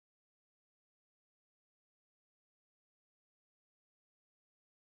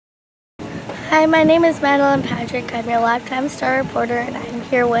Hi, my name is Madeline Patrick. I'm your lifetime star reporter, and I'm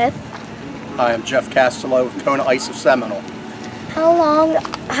here with... Hi, I'm Jeff Castello with Kona Ice of Seminole. How long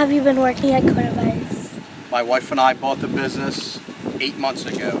have you been working at Kona Ice? My wife and I bought the business 8 months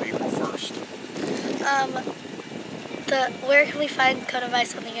ago, April 1st. Where can we find Kona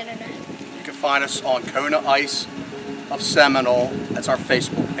Ice on the internet? You can find us on Kona Ice of Seminole. That's our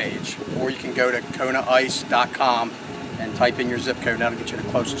Facebook page. Or you can go to konaice.com and type in your zip code. That'll get you the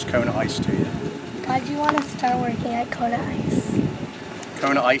closest Kona Ice to you. Why did you want to start working at Kona Ice?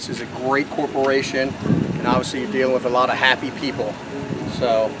 Kona Ice is a great corporation, and obviously you're dealing with a lot of happy people.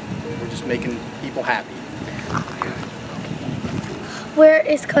 So we're just making people happy. Where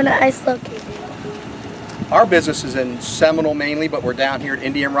is Kona Ice located? Our business is in Seminole mainly, but we're down here at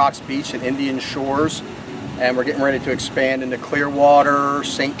Indian Rocks Beach and Indian Shores, and we're getting ready to expand into Clearwater,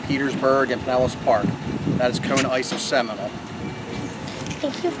 St. Petersburg, and Pinellas Park. That is Kona Ice of Seminole.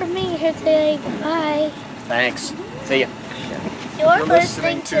 Thank you for being here today. Bye. Thanks. See ya. You're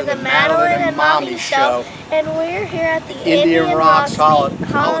listening to the Madeline and Mommy Show, and we're here at the Indian Rocks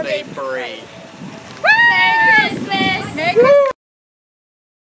Holiday Parade. Merry Christmas!